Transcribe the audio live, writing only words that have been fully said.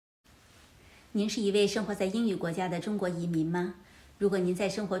您是一位生活在英语国家的中国移民吗？如果您在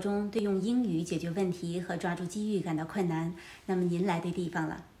生活中对用英语解决问题和抓住机遇感到困难，那么您来对地方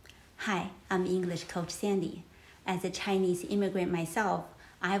了。Hi, I'm English coach Sandy. As a Chinese immigrant myself,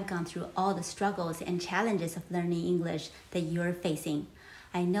 I've gone through all the struggles and challenges of learning English that you're facing.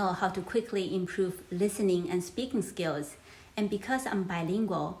 I know how to quickly improve listening and speaking skills, and because I'm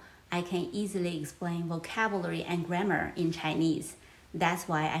bilingual, I can easily explain vocabulary and grammar in Chinese. That's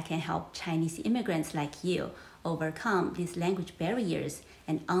why I can help Chinese immigrants like you overcome these language barriers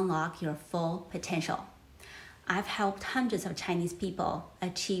and unlock your full potential. I've helped hundreds of Chinese people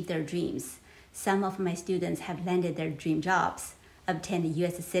achieve their dreams. Some of my students have landed their dream jobs, obtained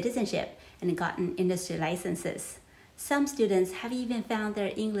U.S. citizenship, and gotten industry licenses. Some students have even found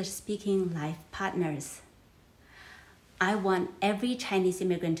their English-speaking life partners. I want every Chinese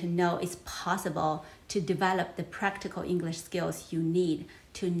immigrant to know it's possible to develop the practical English skills you need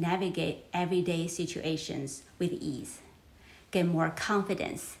to navigate everyday situations with ease, get more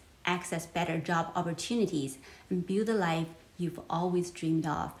confidence, access better job opportunities, and build the life you've always dreamed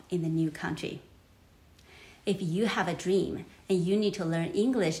of in the new country. If you have a dream and you need to learn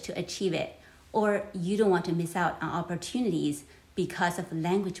English to achieve it, or you don't want to miss out on opportunities because of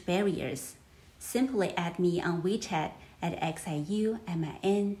language barriers, simply add me on WeChat at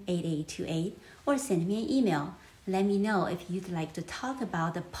xiumin8828 or send me an email. Let me know if you'd like to talk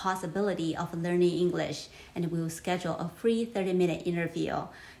about the possibility of learning English, and we'll schedule a free 30-minute interview.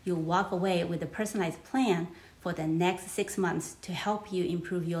 You'll walk away with a personalized plan for the next 6 months to help you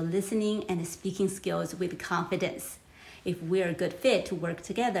improve your listening and speaking skills with confidence. If we're a good fit to work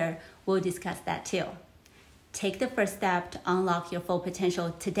together, we'll discuss that too. Take the first step to unlock your full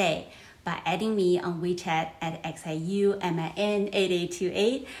potential today by adding me on WeChat at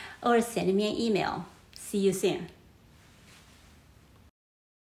xiumin8828 or send me an email. See you soon.